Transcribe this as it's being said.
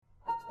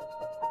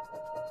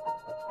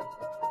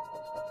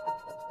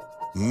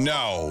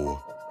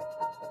No.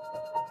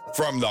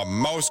 From the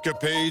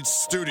Mousecapade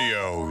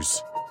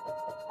Studios,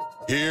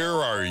 here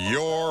are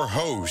your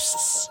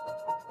hosts.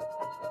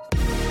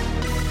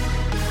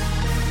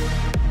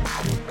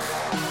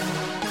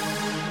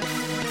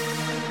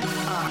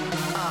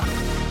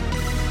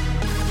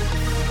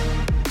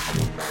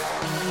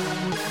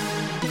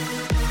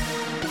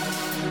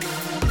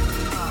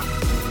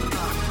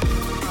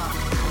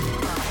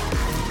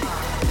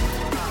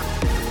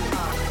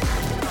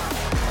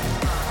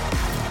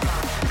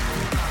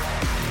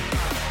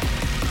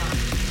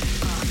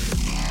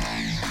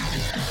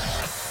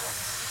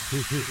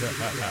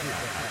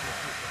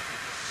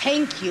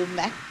 Thank you,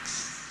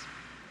 Max,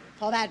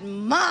 for that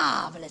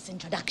marvelous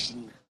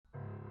introduction.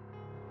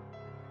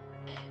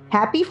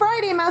 Happy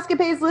Friday,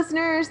 Mousecapades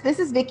listeners. This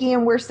is Vicky,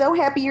 and we're so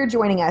happy you're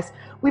joining us.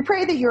 We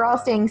pray that you're all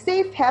staying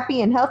safe,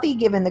 happy, and healthy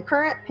given the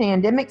current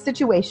pandemic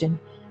situation.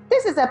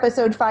 This is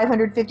episode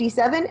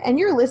 557, and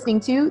you're listening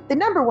to the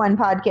number one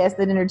podcast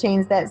that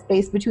entertains that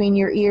space between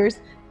your ears,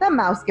 the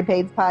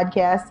Mousecapades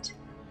Podcast.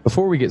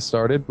 Before we get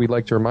started, we'd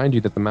like to remind you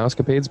that the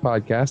Mousecapades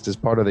podcast is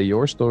part of the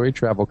Your Story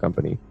Travel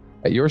Company.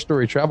 At Your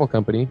Story Travel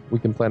Company, we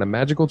can plan a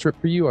magical trip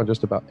for you on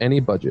just about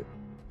any budget.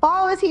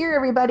 Fall is here,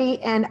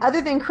 everybody, and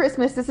other than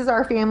Christmas, this is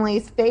our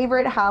family's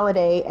favorite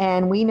holiday,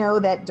 and we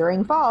know that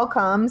during fall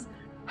comes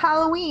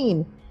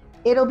Halloween.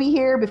 It'll be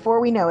here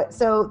before we know it.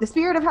 So the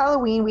spirit of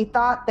Halloween, we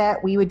thought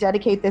that we would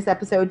dedicate this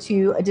episode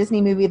to a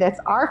Disney movie that's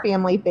our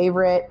family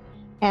favorite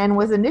and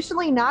was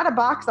initially not a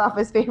box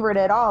office favorite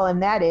at all,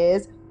 and that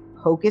is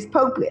Hocus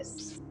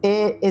Pocus.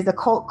 It is a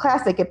cult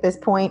classic at this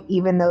point,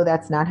 even though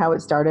that's not how it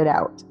started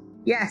out.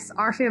 Yes,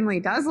 our family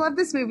does love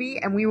this movie,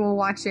 and we will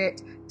watch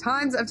it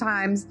tons of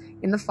times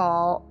in the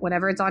fall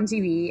whenever it's on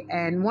TV.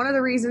 And one of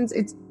the reasons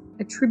it's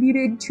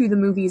attributed to the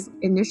movie's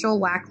initial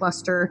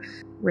lackluster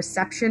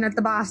reception at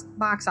the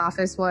box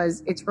office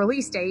was its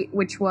release date,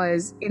 which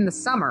was in the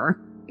summer.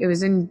 It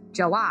was in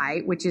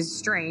July, which is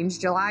strange.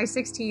 July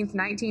 16th,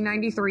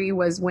 1993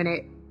 was when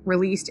it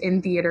released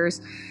in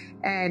theaters.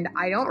 And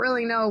I don't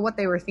really know what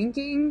they were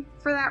thinking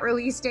for that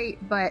release date,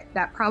 but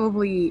that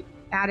probably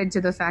added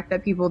to the fact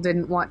that people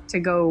didn't want to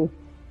go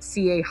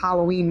see a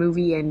Halloween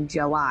movie in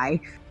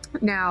July.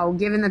 Now,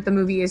 given that the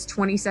movie is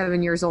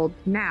 27 years old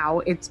now,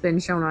 it's been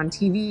shown on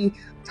TV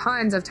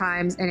tons of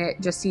times, and it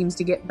just seems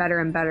to get better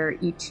and better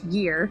each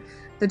year.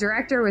 The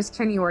director was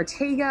Kenny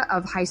Ortega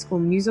of High School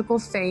Musical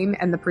fame,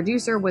 and the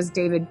producer was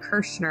David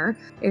Kirshner.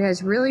 It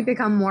has really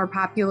become more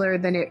popular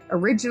than it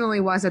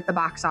originally was at the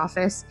box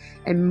office,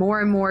 and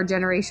more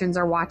generations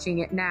are watching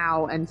it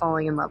now and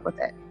falling in love with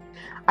it.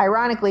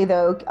 Ironically,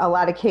 though, a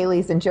lot of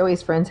Kaylee's and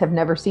Joey's friends have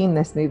never seen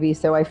this movie,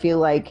 so I feel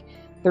like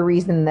the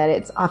reason that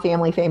it's a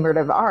family favorite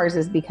of ours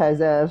is because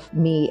of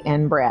me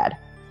and Brad.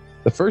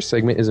 The first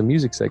segment is a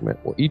music segment.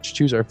 We'll each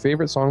choose our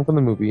favorite song from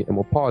the movie, and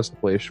we'll pause to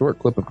play a short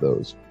clip of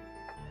those.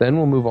 Then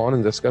we'll move on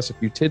and discuss a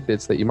few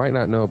tidbits that you might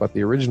not know about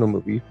the original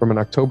movie from an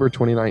October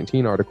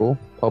 2019 article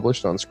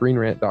published on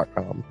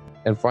ScreenRant.com.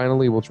 And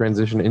finally, we'll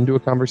transition into a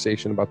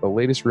conversation about the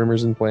latest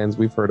rumors and plans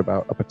we've heard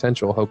about a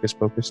potential Hocus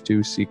Pocus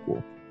 2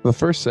 sequel. For the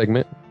first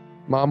segment,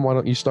 Mom, why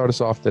don't you start us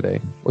off today?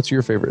 What's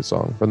your favorite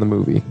song from the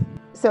movie?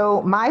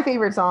 So my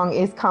favorite song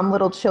is Come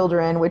Little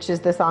Children, which is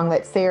the song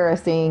that Sarah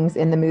sings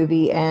in the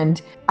movie.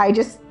 And I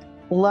just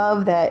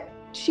love that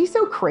she's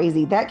so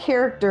crazy. That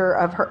character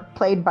of her,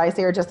 played by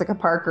Sarah Jessica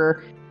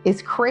Parker,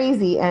 is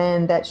crazy,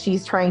 and that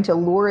she's trying to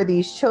lure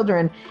these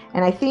children.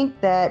 And I think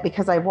that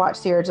because I've watched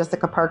Sarah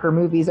Jessica Parker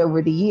movies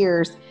over the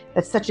years,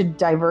 that's such a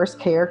diverse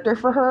character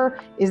for her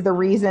is the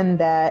reason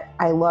that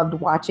I loved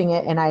watching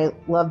it, and I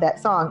love that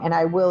song. And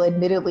I will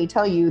admittedly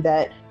tell you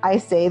that I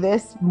say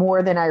this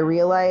more than I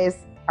realize,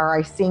 or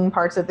I sing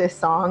parts of this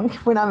song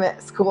when I'm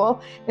at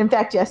school. In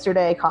fact,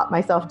 yesterday I caught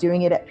myself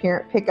doing it at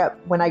parent pickup.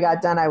 When I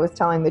got done, I was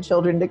telling the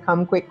children to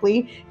come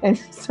quickly, and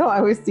so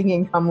I was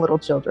singing Come Little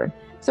Children.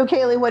 So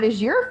Kaylee, what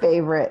is your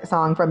favorite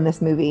song from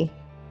this movie?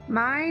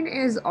 Mine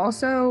is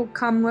also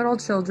Come Little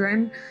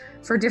Children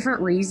for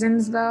different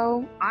reasons,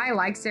 though. I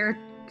like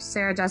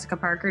Sarah Jessica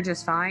Parker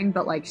just fine,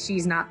 but like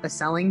she's not the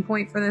selling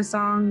point for this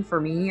song, for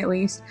me at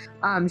least.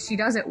 She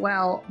does it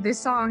well. This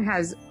song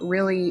has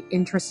really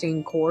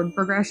interesting chord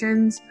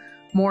progressions,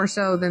 more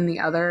so than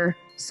the other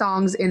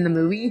songs in the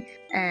movie.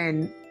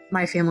 And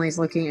my family is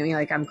looking at me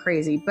like I'm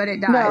crazy, but it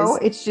does. No,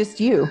 it's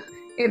just you.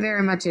 It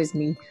very much is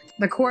me.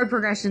 The chord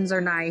progressions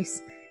are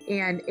nice,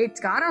 and it's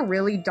got a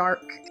really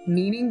dark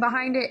meaning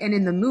behind it. And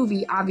in the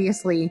movie,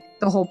 obviously,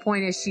 the whole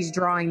point is she's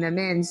drawing them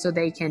in so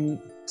they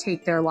can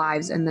take their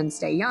lives and then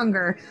stay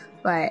younger.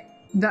 But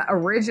the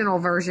original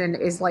version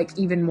is like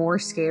even more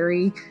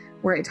scary,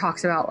 where it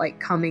talks about like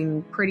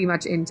coming pretty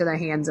much into the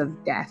hands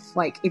of death.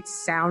 Like it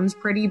sounds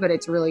pretty, but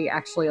it's really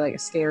actually like a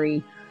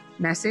scary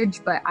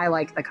message. But I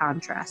like the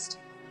contrast.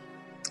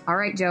 All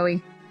right,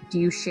 Joey, do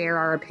you share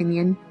our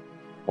opinion?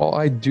 While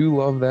I do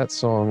love that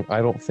song, I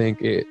don't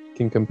think it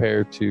can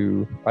compare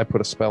to I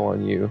Put a Spell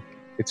on You.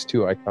 It's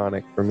too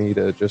iconic for me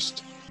to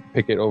just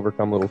pick it over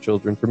Come Little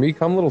Children. For me,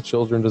 Come Little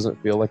Children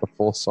doesn't feel like a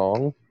full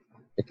song.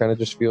 It kind of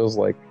just feels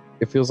like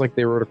It feels like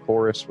they wrote a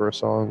chorus for a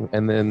song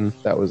and then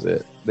that was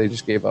it. They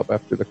just gave up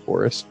after the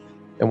chorus.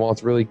 And while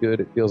it's really good,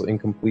 it feels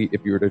incomplete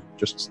if you were to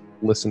just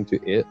listen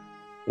to it.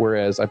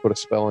 Whereas I Put a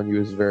Spell on You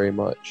is very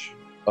much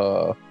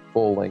a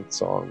full-length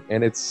song.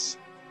 And it's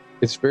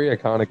very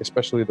iconic,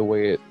 especially the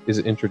way it is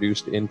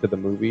introduced into the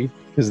movie.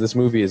 Because this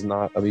movie is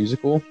not a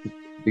musical.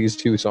 These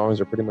two songs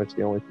are pretty much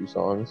the only two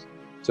songs.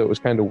 So it was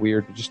kind of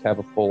weird to just have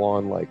a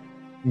full-on like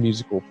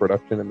musical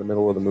production in the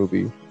middle of the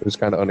movie. It was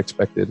kind of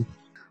unexpected.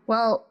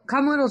 Well,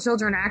 Come Little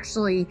Children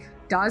actually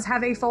does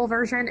have a full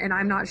version, and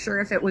I'm not sure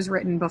if it was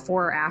written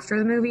before or after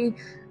the movie,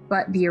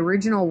 but the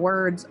original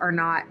words are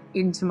not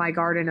Into My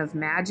Garden of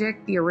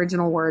Magic. The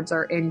original words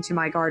are Into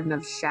My Garden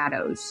of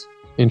Shadows.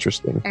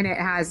 Interesting. And it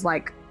has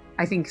like,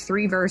 I think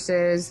 3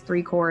 verses,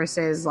 3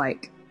 choruses,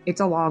 like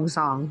it's a long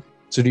song.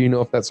 So do you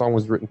know if that song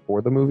was written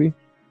for the movie?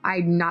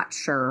 I'm not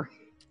sure.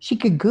 She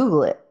could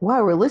Google it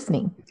while we're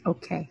listening.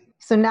 Okay.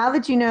 So now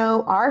that you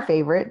know our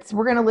favorites,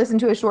 we're going to listen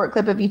to a short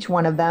clip of each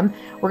one of them.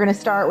 We're going to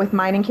start with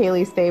mine and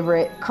Kaylee's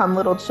favorite, Come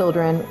Little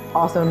Children,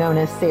 also known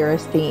as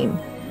Sarah's theme.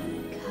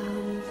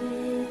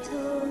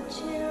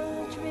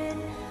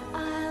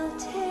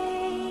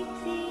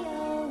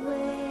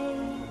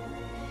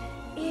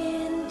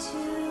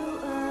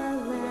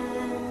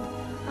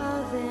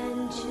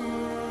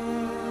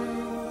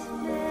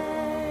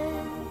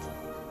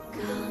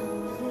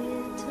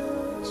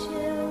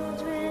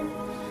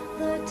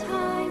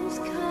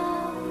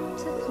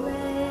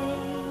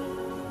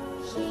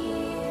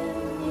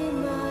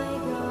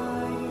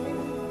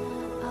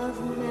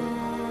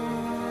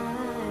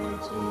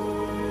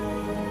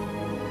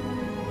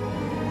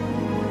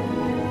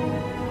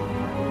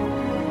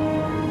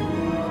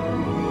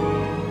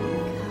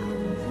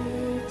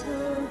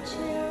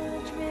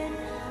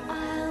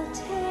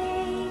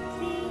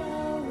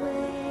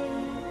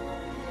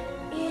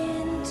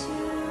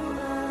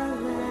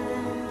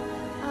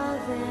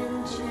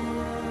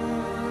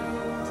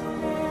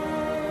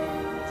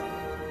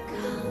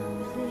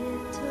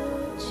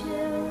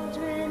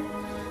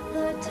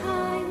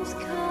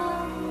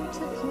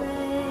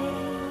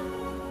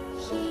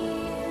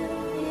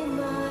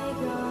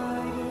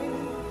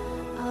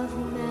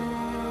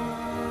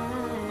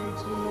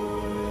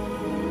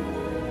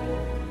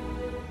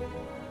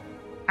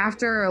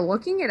 After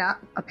looking it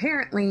up,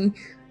 apparently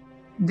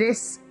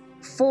this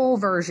full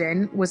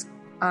version was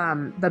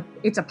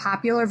it's a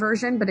popular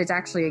version, but it's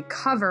actually a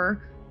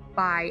cover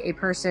by a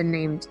person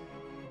named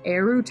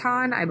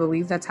Erutan, I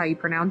believe that's how you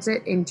pronounce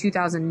it, in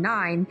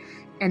 2009.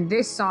 And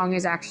this song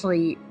is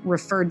actually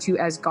referred to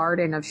as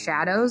Garden of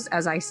Shadows.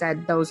 As I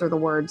said, those are the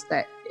words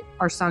that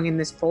are sung in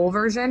this full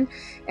version.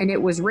 And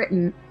it was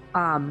written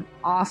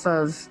off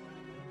of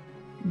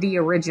the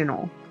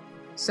original.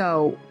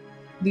 So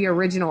the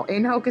original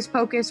in Hocus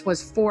Pocus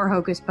was for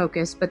Hocus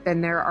Pocus, but then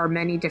there are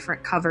many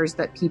different covers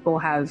that people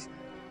have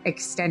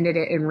extended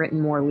it and written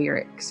more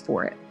lyrics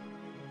for it.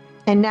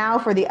 And now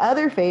for the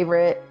other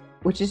favorite,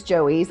 which is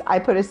Joey's, I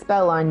Put a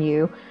Spell on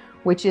You,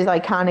 which is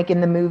iconic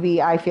in the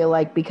movie, I feel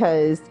like,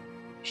 because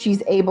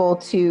she's able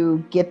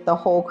to get the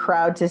whole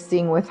crowd to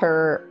sing with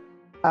her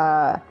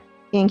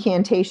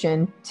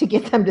incantation to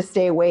get them to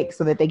stay awake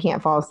so that they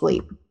can't fall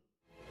asleep.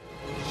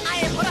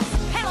 I put a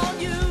spell on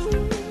you,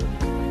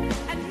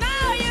 and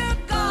now you're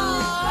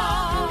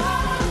gone.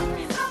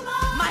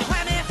 My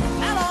whammy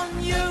fell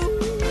on you,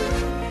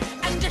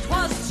 and it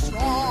was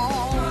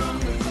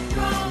strong.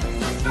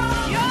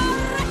 Your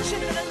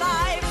wretched little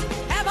lives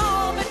have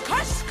all been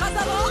cursed because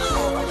of all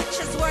the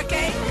witches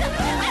working.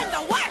 And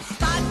the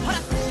worst, I put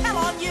a spell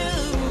on you,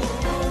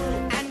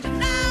 and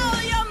now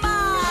you're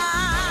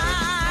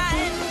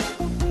mine.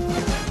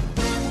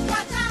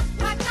 Watch out,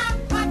 watch out,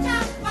 watch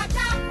out, watch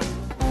out.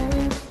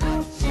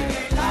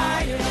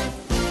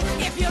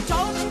 If you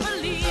don't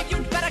believe,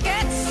 you'd better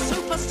get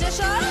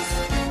superstitious.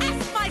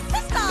 Ask my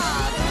sister.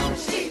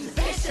 She's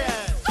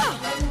vicious.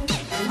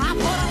 I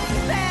put a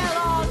spell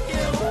on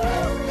you.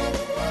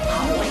 A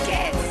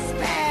wicked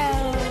spell.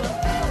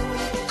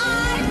 I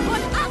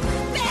put a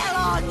spell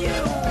on you,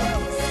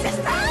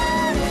 sister.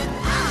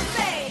 I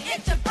say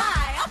into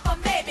pie, up or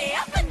maybe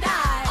up and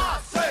die. I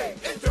say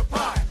into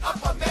pie,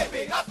 up or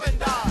maybe up and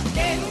die.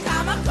 In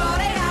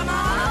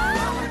Kamakoreyama.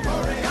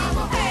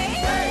 Hey,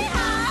 I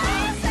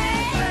say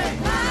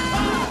bye.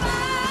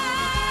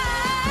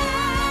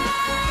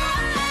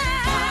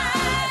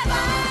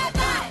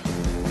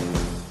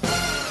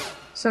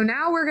 So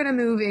now we're going to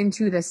move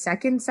into the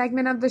second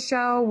segment of the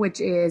show, which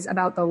is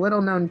about the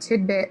little known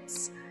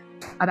tidbits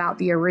about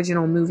the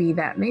original movie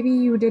that maybe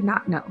you did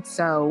not know.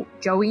 So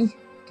Joey,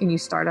 can you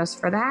start us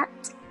for that?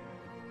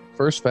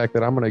 First fact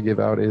that I'm going to give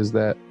out is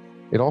that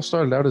it all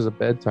started out as a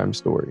bedtime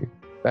story.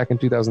 Back in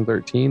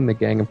 2013, the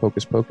gang of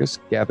Hocus Pocus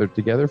gathered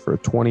together for a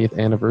 20th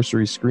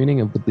anniversary screening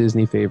of the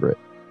Disney favorite.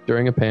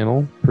 During a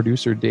panel,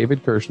 producer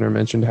David Kirshner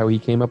mentioned how he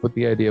came up with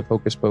the idea of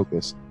Hocus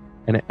Pocus,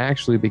 and it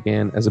actually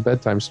began as a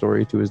bedtime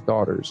story to his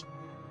daughters.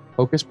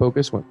 Hocus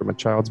Pocus went from a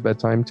child's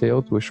bedtime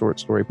tale to a short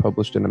story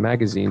published in a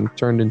magazine,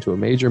 turned into a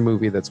major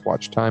movie that's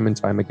watched time and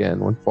time again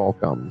when fall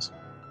comes.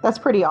 That's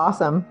pretty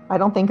awesome. I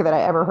don't think that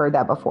I ever heard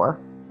that before.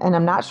 And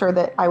I'm not sure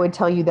that I would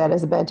tell you that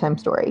as a bedtime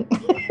story.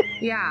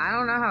 Yeah, I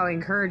don't know how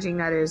encouraging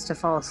that is to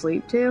fall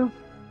asleep to.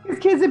 These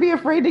kids would be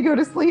afraid to go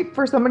to sleep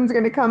for someone's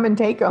going to come and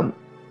take them.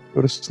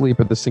 Go to sleep,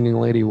 but the singing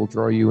lady will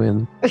draw you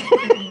in.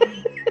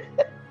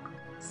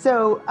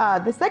 So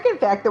the second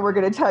fact that we're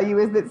going to tell you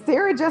is that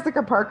Sarah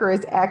Jessica Parker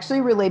is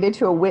actually related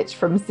to a witch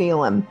from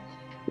Salem.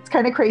 It's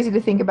kind of crazy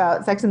to think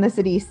about Sex and the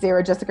City,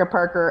 Sarah Jessica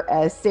Parker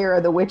as Sarah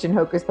the witch in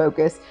Hocus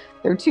Pocus.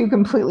 They're two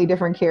completely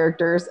different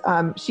characters.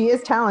 She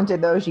is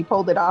talented, though. She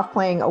pulled it off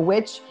playing a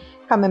witch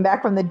coming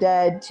back from the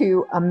dead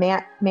to a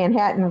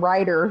Manhattan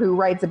writer who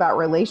writes about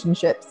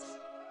relationships.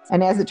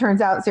 And as it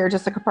turns out, Sarah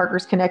Jessica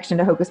Parker's connection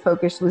to Hocus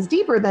Pocus was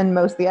deeper than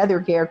most of the other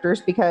characters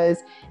because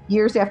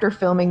years after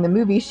filming the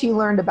movie, she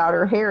learned about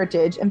her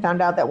heritage and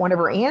found out that one of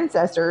her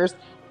ancestors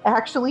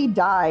actually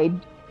died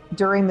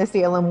during the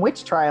Salem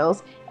witch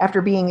trials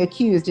after being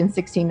accused in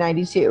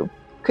 1692.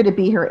 Could it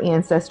be her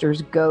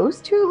ancestor's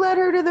ghost who led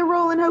her to the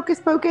role in Hocus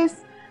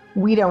Pocus?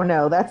 We don't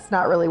know. That's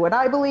not really what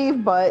I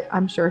believe, but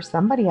I'm sure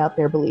somebody out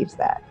there believes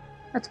that.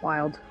 That's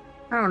wild.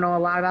 I don't know a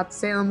lot about the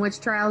Salem witch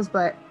trials,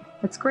 but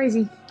that's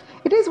crazy.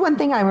 It is one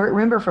thing I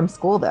remember from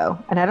school, though,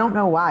 and I don't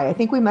know why. I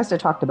think we must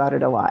have talked about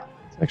it a lot.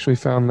 Actually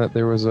found that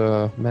there was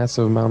a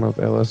massive amount of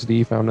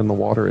LSD found in the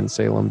water in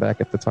Salem back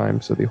at the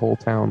time, so the whole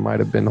town might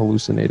have been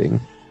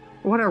hallucinating.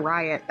 What a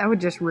riot. That would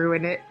just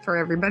ruin it for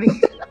everybody.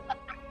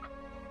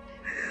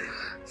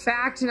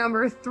 Fact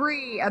number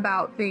 3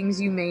 about things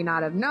you may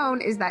not have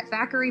known is that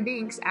Thackeray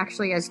Binks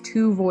actually has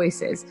 2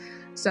 voices.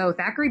 So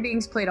Thackeray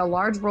Binks played a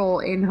large role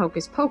in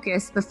Hocus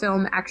Pocus. The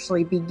film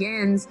actually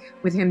begins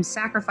with him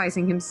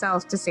sacrificing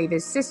himself to save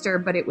his sister,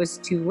 but it was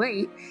too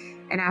late.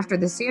 And after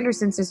the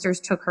Sanderson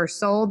sisters took her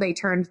soul, they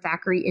turned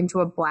Thackeray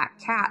into a black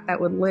cat that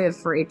would live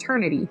for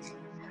eternity.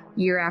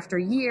 Year after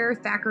year,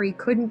 Thackeray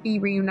couldn't be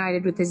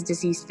reunited with his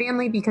deceased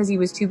family because he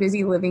was too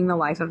busy living the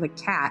life of a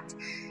cat.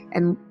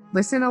 And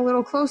listen a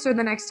little closer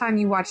the next time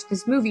you watch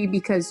this movie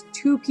because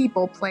 2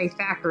 people play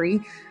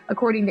Thackeray.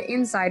 According to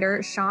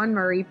Insider, Sean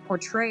Murray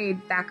portrayed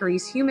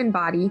Thackeray's human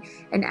body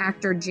and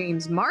actor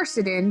James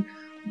Marsden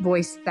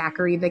voiced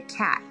Thackeray the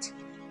cat.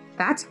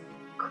 That's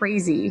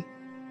crazy.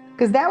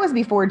 Because that was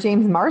before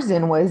James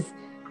Marsden was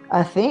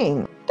a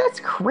thing. That's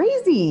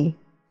crazy.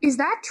 Is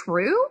that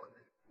true?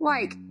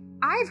 Like,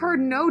 I've heard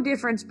no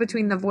difference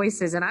between the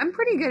voices, and I'm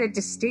pretty good at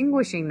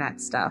distinguishing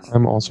that stuff.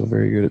 I'm also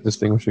very good at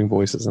distinguishing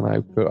voices, and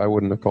I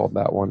wouldn't have called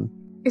that one.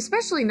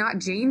 Especially not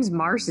James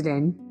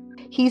Marsden.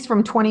 He's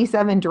from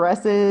 27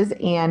 Dresses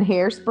and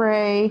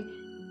Hairspray,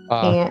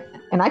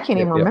 and I can't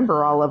even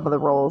remember all of the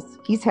roles.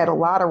 He's had a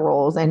lot of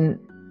roles, and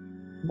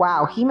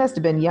wow, he must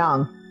have been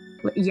young.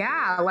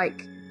 Yeah,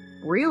 like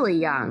really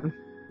young.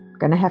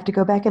 Gonna have to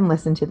go back and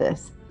listen to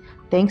this.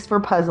 Thanks for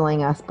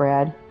puzzling us,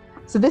 Brad.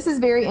 So this is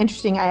very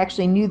interesting. I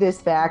actually knew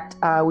this fact.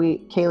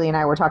 Kaylee and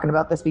I were talking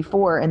about this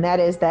before, and that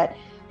is that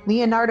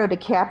Leonardo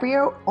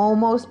DiCaprio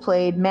almost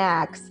played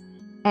Max,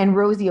 and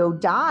Rosie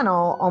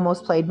O'Donnell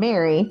almost played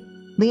Mary.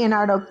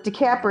 Leonardo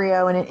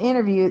DiCaprio, in an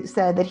interview,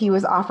 said that he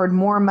was offered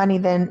more money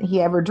than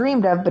he ever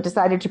dreamed of, but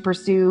decided to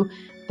pursue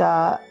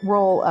the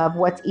role of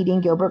What's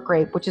Eating Gilbert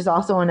Grape, which is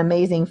also an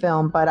amazing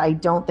film, but I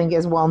don't think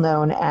is well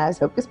known as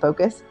Hocus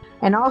Pocus.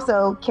 And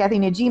also, Kathy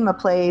Najima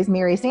plays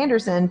Mary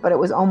Sanderson, but it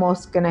was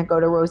almost going to go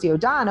to Rosie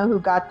O'Donnell, who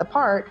got the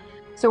part.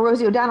 So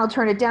Rosie O'Donnell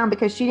turned it down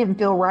because she didn't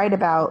feel right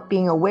about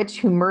being a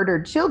witch who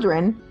murdered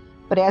children.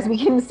 But as we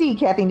can see,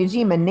 Kathy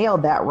Najima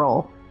nailed that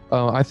role.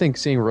 I think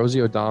seeing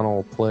Rosie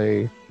O'Donnell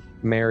play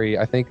Mary,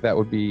 I think that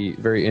would be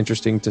very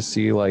interesting to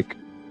see, like,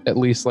 at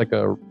least like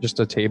just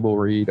a table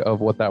read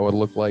of what that would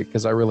look like.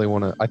 Because I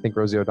think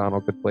Rosie O'Donnell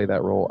could play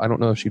that role. I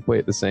don't know if she'd play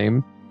it the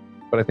same,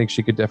 but I think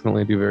she could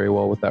definitely do very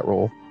well with that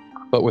role.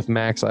 But with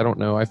Max, I don't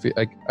know. I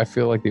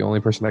feel like the only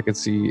person I could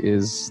see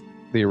is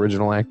the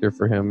original actor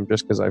for him,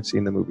 just because I've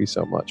seen the movie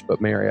so much. But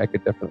Mary, I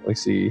could definitely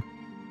see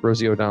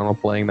Rosie O'Donnell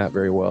playing that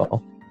very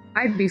well.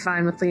 I'd be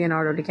fine with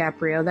Leonardo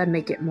DiCaprio. That'd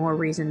make it more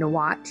reason to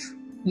watch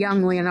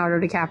young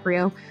Leonardo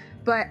DiCaprio.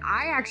 But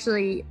I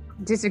actually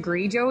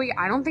disagree, Joey.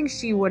 I don't think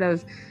she would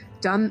have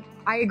done...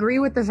 I agree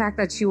with the fact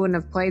that she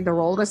wouldn't have played the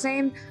role the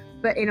same.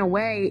 But in a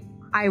way,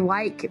 I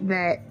like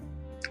that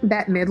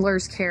Bette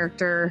Midler's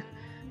character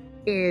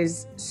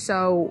is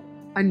so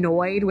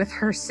annoyed with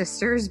her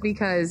sisters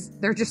because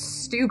they're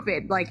just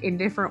stupid, like, in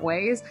different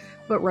ways.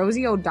 But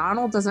Rosie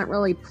O'Donnell doesn't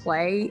really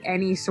play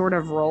any sort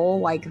of role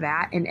like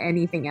that in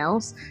anything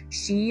else.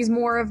 She's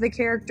more of the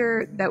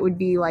character that would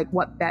be like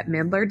what Bette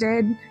Midler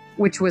did,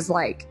 which was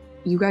like,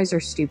 you guys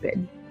are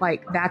stupid.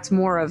 Like, that's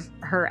more of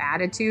her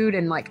attitude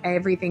and like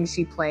everything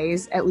she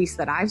plays, at least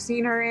that I've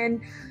seen her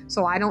in.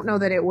 So I don't know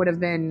that it would have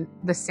been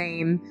the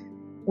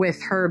same with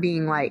her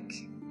being like,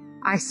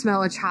 I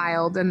smell a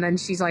child, and then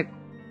she's like,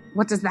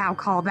 what does thou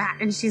call that?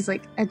 And she's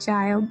like, a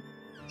child.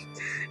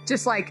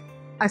 Just like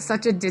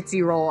such a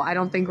ditzy role. I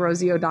don't think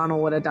Rosie O'Donnell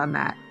would have done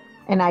that.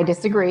 And I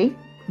disagree,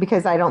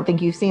 because I don't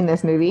think you've seen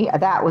this movie.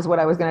 That was what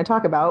I was going to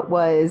talk about,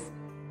 was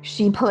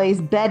she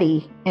plays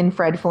Betty in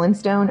Fred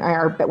Flintstone,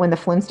 or when the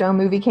Flintstone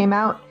movie came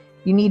out.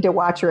 You need to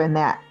watch her in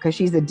that, because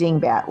she's a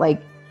dingbat.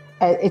 Like,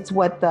 It's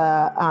what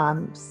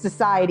the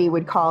society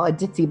would call a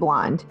ditzy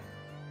blonde,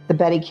 the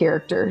Betty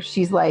character.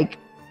 She's like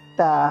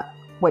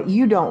what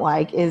you don't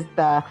like is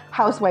the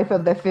housewife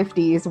of the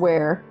 50s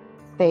where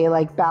they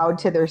like bowed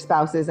to their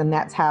spouses, and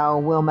that's how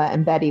Wilma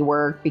and Betty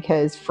were,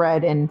 because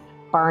Fred and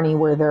Barney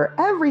were their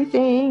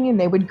everything, and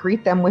they would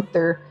greet them with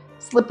their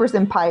slippers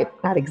and pipe.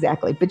 Not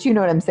exactly, but you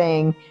know what I'm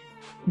saying.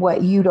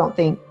 What you don't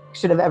think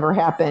should have ever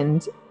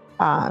happened.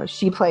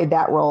 She played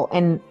that role.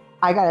 And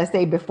I gotta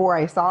say, before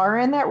I saw her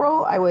in that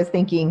role, I was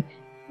thinking,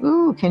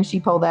 ooh, can she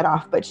pull that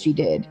off? But she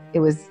did. It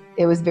was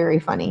very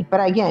funny.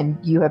 But again,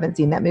 you haven't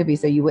seen that movie,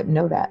 so you wouldn't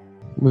know that.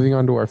 Moving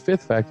on to our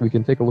fifth fact, we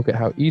can take a look at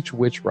how each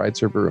witch rides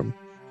her broom.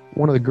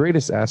 One of the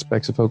greatest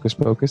aspects of Hocus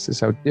Pocus is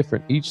how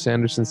different each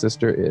Sanderson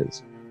sister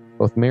is.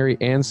 Both Mary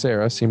and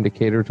Sarah seem to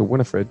cater to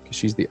Winifred because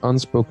she's the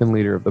unspoken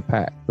leader of the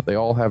pack, but they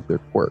all have their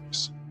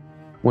quirks.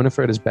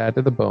 Winifred is bad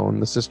to the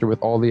bone, the sister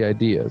with all the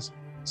ideas.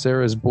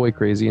 Sarah is boy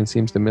crazy and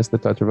seems to miss the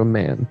touch of a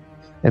man.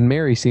 And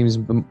Mary seems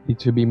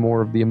to be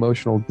more of the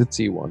emotional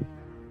ditzy one.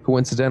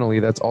 Coincidentally,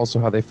 that's also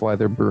how they fly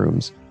their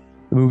brooms.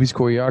 The movie's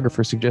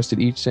choreographer suggested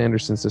each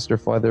Sanderson sister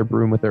fly their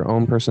broom with their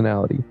own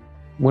personality.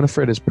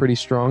 Winifred is pretty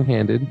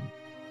strong-handed.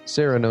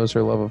 Sarah knows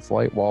her love of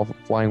flight while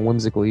flying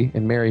whimsically,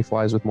 and Mary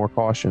flies with more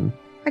caution.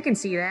 I can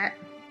see that.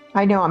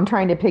 I know, I'm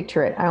trying to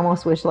picture it. I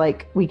almost wish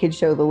like we could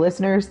show the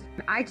listeners.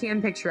 I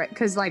can picture it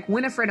because like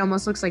Winifred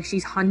almost looks like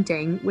she's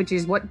hunting, which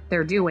is what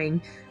they're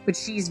doing, but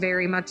she's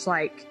very much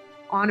like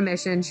on a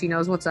mission. She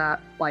knows what's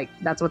up. Like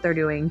that's what they're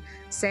doing.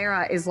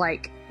 Sarah is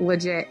like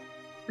legit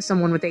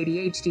someone with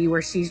ADHD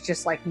where she's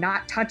just like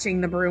not touching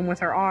the broom with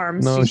her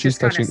arms. No, she's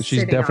touching.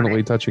 She's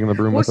definitely touching the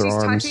broom with her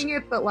arms. She's touching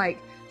it, but like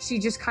she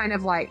just kind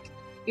of like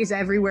is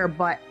everywhere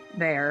but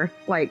there.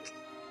 Like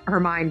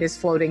her mind is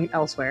floating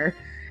elsewhere.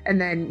 And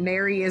then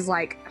Mary is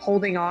like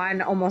holding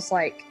on almost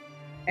like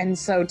and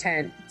so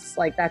tense.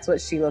 Like that's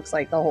what she looks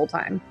like the whole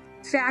time.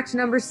 Fact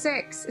number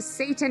 6,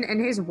 Satan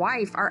and his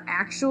wife are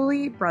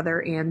actually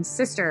brother and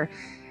sister.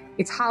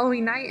 It's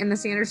Halloween night and the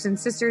Sanderson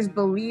sisters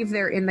believe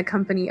they're in the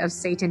company of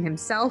Satan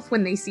himself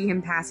when they see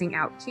him passing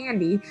out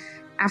candy.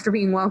 After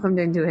being welcomed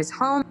into his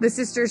home, the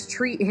sisters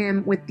treat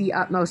him with the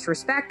utmost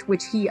respect,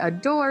 which he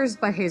adores,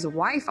 but his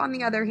wife, on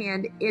the other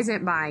hand,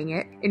 isn't buying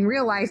it. In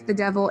real life, the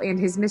devil and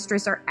his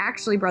mistress are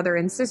actually brother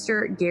and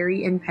sister,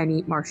 Gary and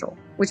Penny Marshall,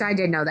 which I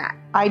did know that.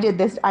 I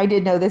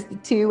did know this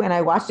too, and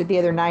I watched it the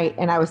other night,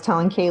 and I was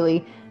telling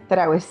Kaylee that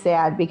I was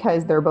sad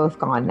because they're both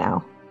gone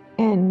now.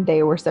 And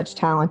they were such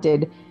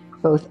talented,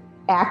 both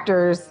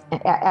actor,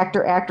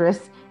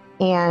 actress,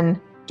 and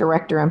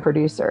director and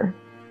producer.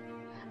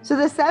 So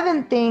the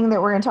 7th thing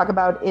that we're going to talk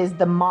about is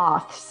the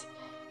moths.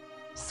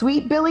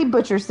 Sweet Billy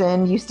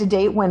Butcherson used to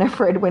date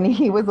Winifred when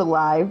he was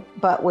alive,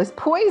 but was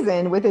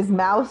poisoned with his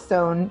mouth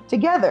sewn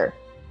together.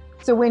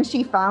 So when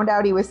she found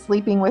out he was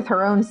sleeping with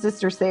her own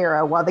sister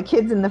Sarah, while the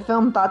kids in the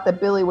film thought that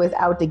Billy was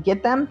out to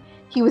get them,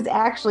 he was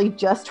actually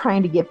just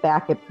trying to get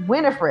back at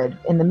Winifred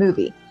in the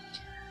movie.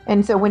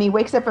 And so when he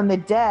wakes up from the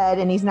dead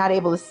and he's not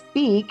able to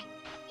speak,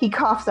 he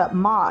coughs up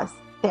moths.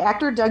 The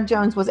actor Doug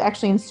Jones was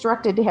actually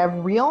instructed to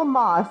have real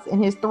moths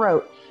in his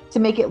throat to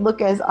make it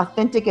look as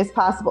authentic as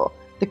possible.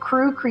 The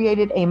crew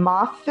created a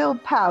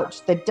moth-filled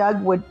pouch that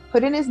Doug would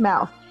put in his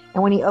mouth,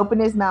 and when he opened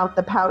his mouth,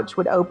 the pouch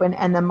would open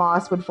and the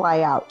moths would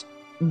fly out.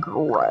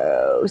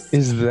 Gross.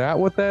 Is that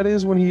what that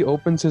is when he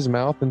opens his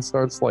mouth and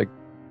starts like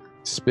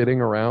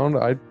spitting around?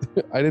 I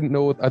didn't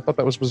know. I thought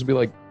that was supposed to be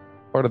like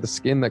part of the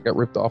skin that got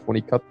ripped off when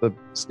he cut the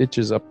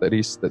stitches up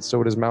that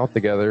sewed his mouth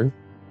together.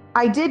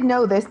 I did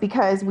know this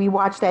because we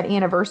watched that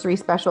anniversary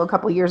special a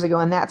couple of years ago,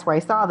 and that's where I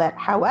saw that.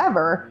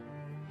 However,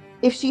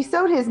 if she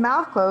sewed his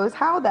mouth closed,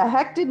 how the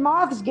heck did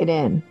moths get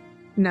in?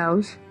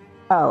 Nose.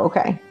 Oh,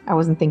 okay. I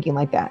wasn't thinking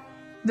like that.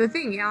 The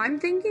thing I'm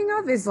thinking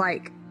of is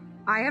like,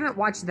 I haven't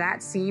watched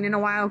that scene in a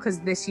while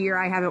because this year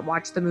I haven't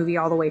watched the movie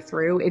all the way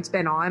through. It's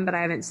been on, but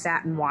I haven't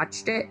sat and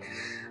watched it.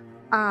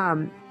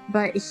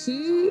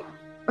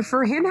 But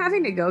for him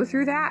having to go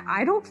through that,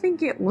 I don't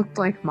think it looked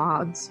like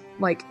moths.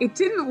 Like, it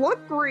didn't look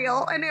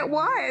real, and it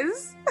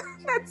was.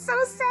 That's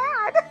so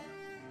sad.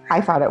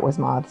 I thought it was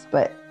moths,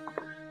 but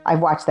I've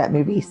watched that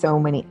movie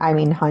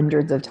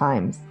hundreds of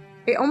times.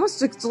 It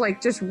almost looks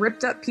like just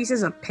ripped up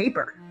pieces of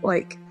paper.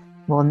 Like,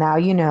 well, now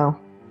you know.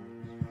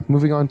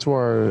 Moving on to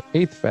our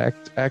 8th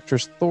fact,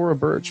 actress Thora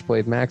Birch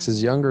played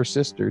Max's younger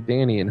sister,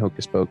 Danny, in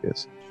Hocus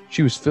Pocus.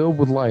 She was filled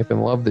with life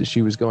and loved that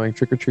she was going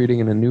trick-or-treating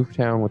in a new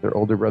town with her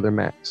older brother,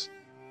 Max.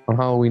 On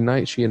Halloween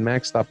night, she and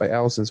Max stopped by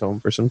Allison's home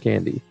for some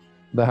candy.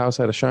 The house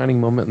had a shining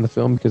moment in the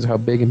film because of how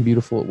big and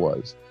beautiful it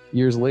was.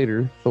 Years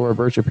later, Thora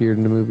Birch appeared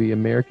in the movie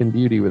American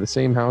Beauty, where the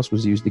same house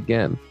was used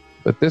again.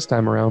 But this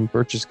time around,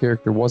 Birch's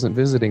character wasn't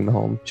visiting the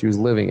home, she was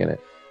living in it.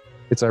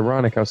 It's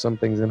ironic how some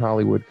things in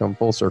Hollywood come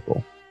full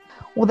circle.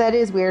 Well, that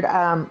is weird.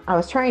 I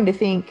was trying to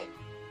think.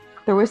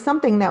 There was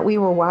something that we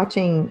were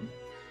watching.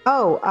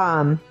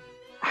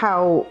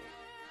 How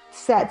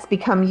sets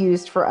become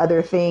used for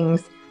other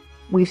things.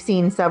 We've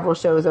seen several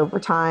shows over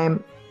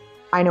time.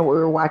 I know what we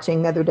were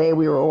watching the other day.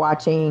 We were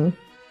watching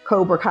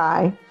Cobra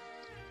Kai.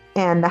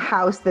 And the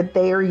house that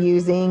they are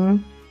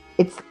using,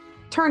 it's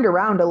turned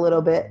around a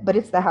little bit, but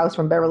it's the house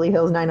from Beverly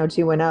Hills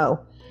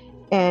 90210.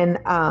 And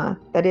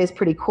that is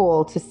pretty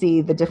cool to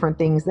see the different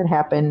things that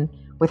happen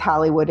with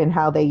Hollywood and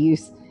how they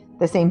use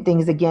the same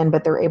things again,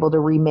 but they're able to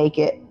remake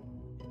it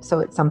so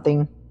it's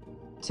something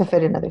to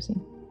fit another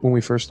scene. When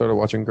we first started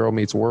watching Girl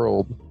Meets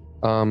World,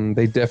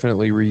 they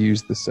definitely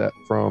reused the set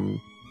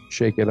from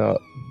Shake It Up.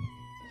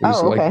 It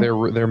was okay.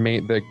 like their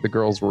main the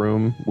girls'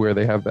 room where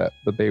they have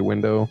the bay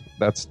window.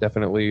 That's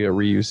definitely a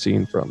reused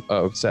scene from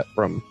set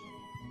from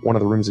one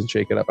of the rooms in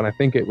Shake It Up, and I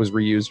think it was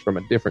reused from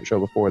a different show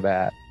before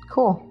that.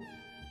 Cool.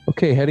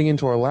 Okay, heading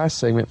into our last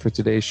segment for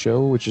today's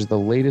show, which is the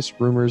latest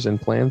rumors and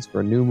plans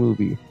for a new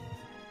movie.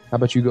 How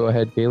about you go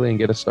ahead, Kaylee, and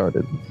get us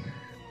started?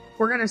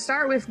 We're going to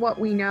start with what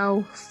we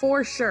know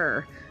for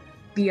sure.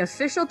 The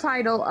official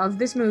title of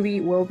this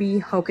movie will be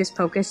Hocus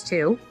Pocus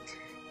 2.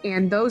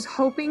 And those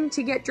hoping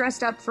to get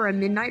dressed up for a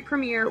midnight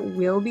premiere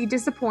will be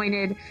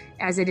disappointed,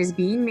 as it is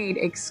being made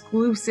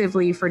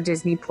exclusively for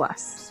Disney+,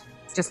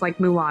 just like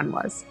Mulan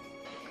was.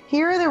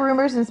 Here are the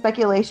rumors and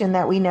speculation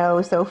that we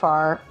know so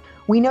far.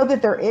 We know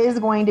that there is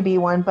going to be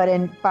one, but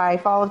by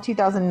fall of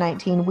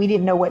 2019, we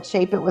didn't know what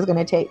shape it was going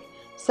to take.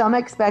 Some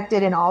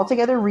expected an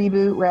altogether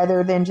reboot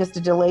rather than just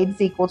a delayed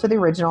sequel to the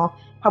original.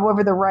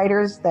 However, the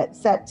writers that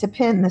set to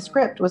pen the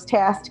script was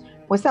tasked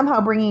with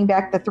somehow bringing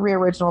back the three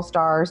original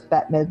stars,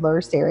 Bette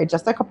Midler, Sarah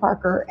Jessica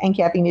Parker, and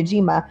Kathy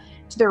Najima,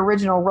 to their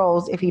original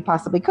roles if he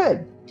possibly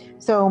could.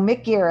 So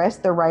Mick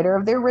Garris, the writer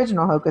of the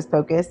original Hocus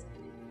Pocus,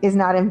 is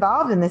not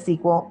involved in the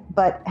sequel,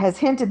 but has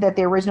hinted that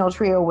the original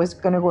trio was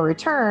going to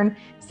return,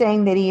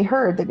 saying that he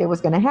heard that it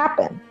was going to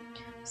happen.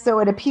 So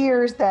it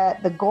appears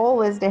that the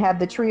goal is to have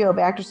the trio of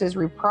actresses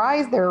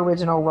reprise their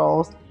original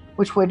roles,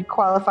 which would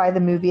qualify the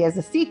movie as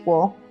a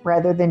sequel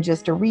rather than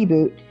just a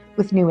reboot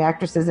with new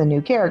actresses and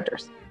new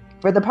characters.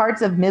 For the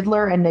parts of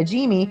Midler and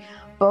Najimy,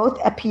 both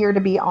appear to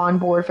be on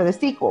board for the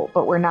sequel,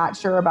 but we're not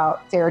sure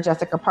about Sarah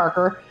Jessica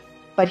Parker.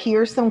 But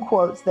here's some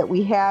quotes that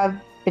we have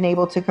been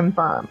able to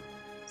confirm.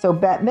 So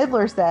Bette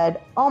Midler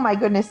said, "Oh my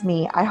goodness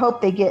me, I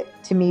hope they get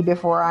to me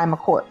before I'm a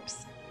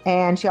corpse."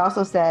 And she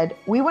also said,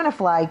 "We want to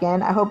fly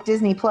again. I hope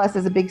Disney Plus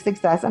is a big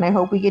success, and I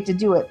hope we get to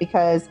do it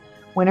because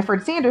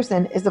Winifred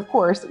Sanderson is, of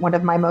course, one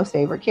of my most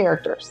favorite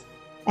characters."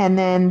 And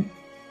then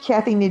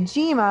Kathy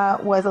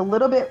Najima was a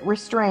little bit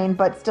restrained,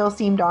 but still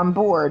seemed on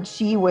board.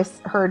 She was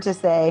heard to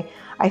say,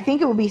 "I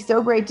think it would be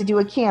so great to do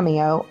a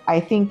cameo. I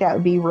think that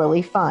would be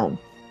really fun."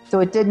 So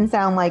it didn't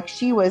sound like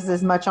she was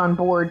as much on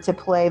board to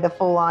play the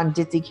full-on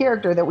ditzy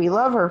character that we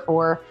love her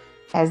for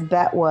as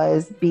Bette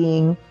was,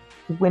 being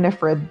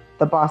Winifred,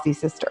 the bossy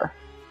sister.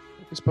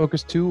 Hocus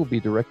Pocus 2 will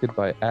be directed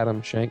by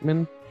Adam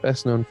Shankman,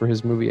 best known for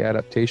his movie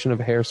adaptation of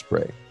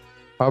Hairspray.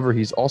 However,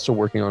 he's also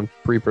working on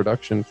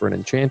pre-production for an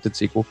Enchanted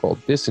sequel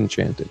called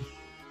Disenchanted.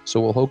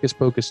 So will Hocus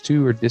Pocus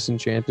 2 or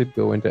Disenchanted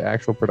go into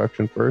actual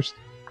production first?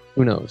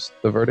 Who knows?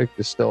 The verdict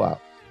is still out.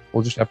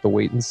 We'll just have to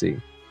wait and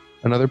see.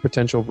 Another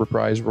potential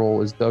reprise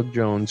role is Doug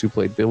Jones, who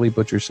played Billy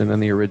Butcherson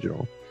in the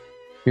original.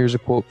 Here's a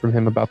quote from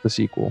him about the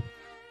sequel.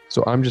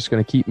 "So I'm just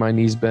going to keep my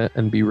knees bent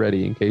and be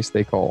ready in case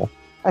they call."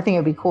 I think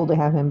it'd be cool to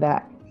have him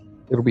back.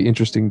 It'll be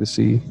interesting to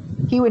see.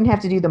 He wouldn't have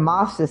to do the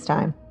moths this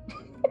time.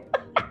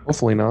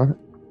 Hopefully not.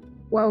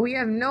 Well, we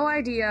have no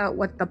idea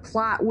what the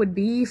plot would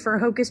be for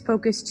Hocus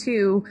Pocus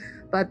 2,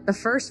 but the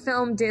first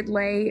film did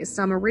lay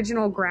some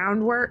original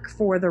groundwork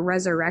for the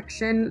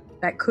resurrection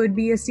that could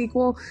be a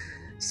sequel.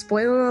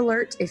 Spoiler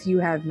alert, if you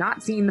have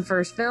not seen the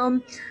first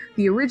film,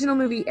 the original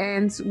movie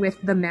ends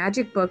with the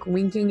magic book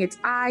winking its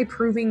eye,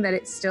 proving that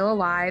it's still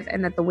alive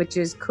and that the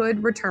witches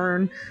could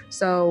return.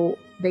 So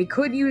they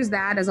could use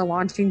that as a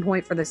launching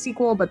point for the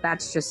sequel, but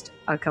that's just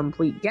a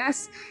complete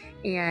guess.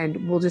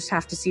 And we'll just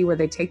have to see where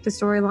they take the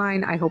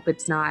storyline. I hope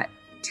it's not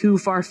too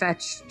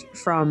far-fetched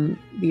from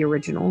the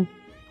original.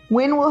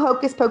 When will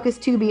Hocus Pocus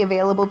 2 be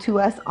available to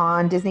us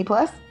on Disney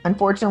Plus?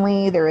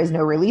 Unfortunately, there is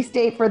no release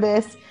date for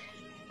this.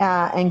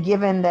 And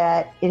given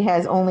that it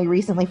has only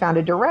recently found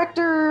a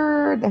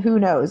director, who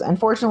knows?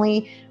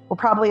 Unfortunately, we're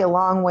probably a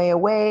long way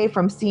away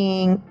from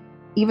seeing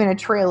even a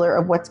trailer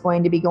of what's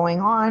going to be going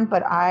on.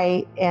 But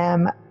I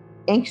am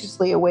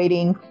anxiously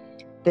awaiting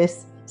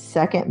this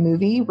second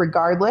movie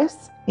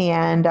regardless,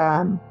 and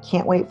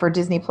can't wait for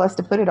Disney Plus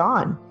to put it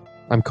on.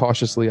 I'm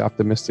cautiously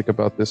optimistic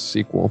about this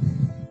sequel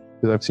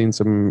because I've seen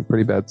some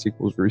pretty bad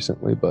sequels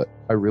recently, but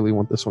I really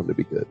want this one to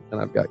be good.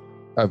 And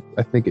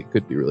I think it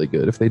could be really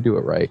good if they do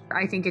it right.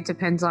 I think it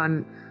depends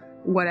on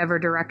whatever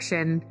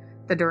direction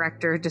the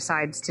director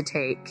decides to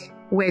take,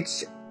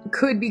 which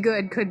could be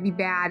good, could be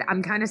bad.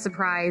 I'm kind of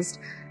surprised.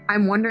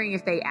 I'm wondering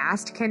if they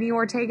asked Kenny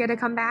Ortega to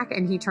come back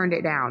and he turned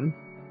it down,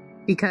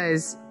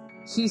 because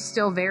he's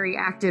still very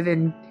active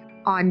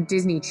on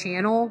Disney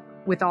Channel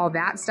with all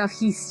that stuff.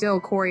 He's still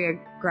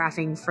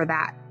choreographing for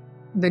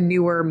the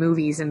newer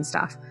movies and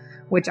stuff,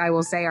 which I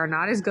will say are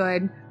not as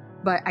good,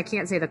 but I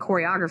can't say the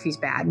choreography's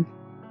bad.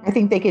 I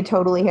think they could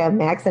totally have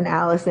Max and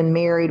Allison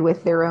married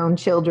with their own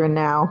children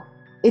now.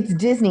 It's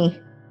Disney.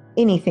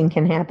 Anything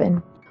can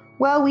happen.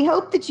 Well, we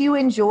hope that you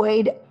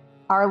enjoyed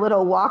our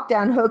little walk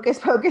down Hocus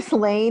Pocus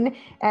lane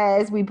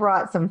as we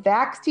brought some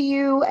facts to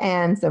you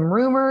and some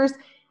rumors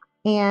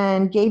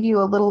and gave you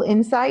a little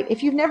insight.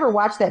 If you've never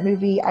watched that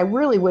movie, I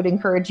really would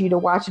encourage you to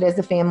watch it as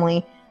a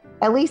family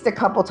at least a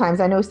couple times.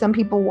 I know some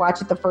people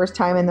watch it the first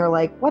time and they're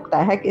like, what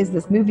the heck is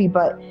this movie?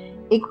 But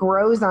it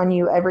grows on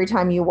you every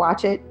time you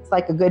watch it. It's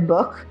like a good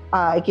book.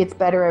 It gets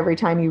better every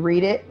time you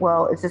read it.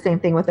 Well, it's the same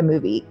thing with a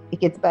movie. It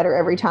gets better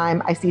every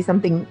time I see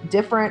something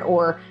different,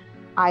 or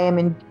I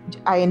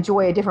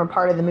enjoy a different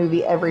part of the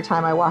movie every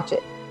time I watch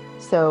it.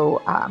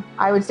 So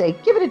I would say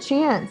give it a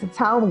chance. It's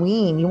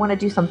Halloween. You want to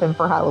do something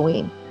for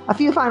Halloween. A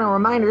few final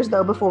reminders,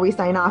 though, before we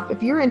sign off.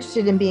 If you're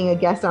interested in being a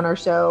guest on our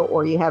show,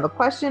 or you have a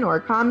question or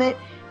a comment,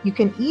 you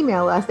can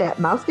email us at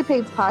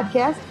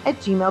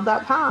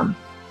mousecapadespodcast@gmail.com.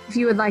 If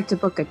you would like to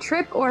book a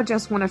trip or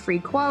just want a free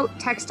quote,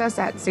 text us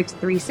at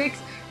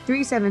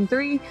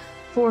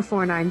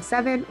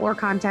 636-373-4497 or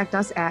contact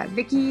us at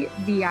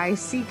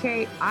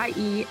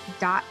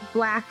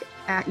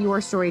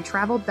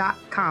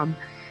vickie.black@yourstorytravel.com.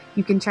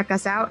 You can check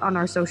us out on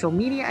our social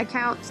media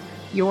accounts,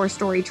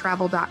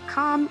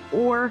 yourstorytravel.com,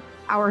 or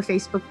our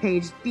Facebook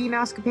page, The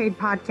Mousecapade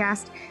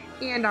Podcast,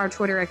 and our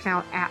Twitter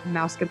account at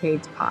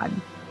MousecapadesPod.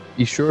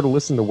 Be sure to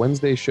listen to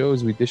Wednesday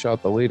shows. We dish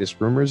out the latest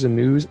rumors and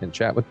news and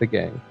chat with the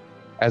gang.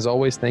 As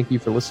always, thank you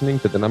for listening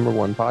to the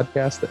 #1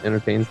 podcast that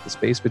entertains the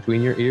space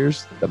between your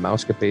ears, the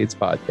Mousecapades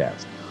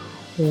Podcast.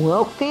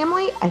 Well,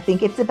 family, I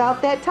think it's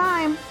about that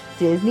time.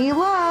 Disney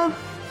love.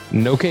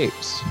 No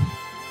capes.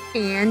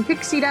 And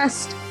pixie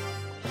dust.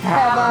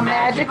 Have a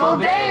magical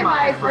day,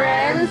 my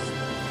friends.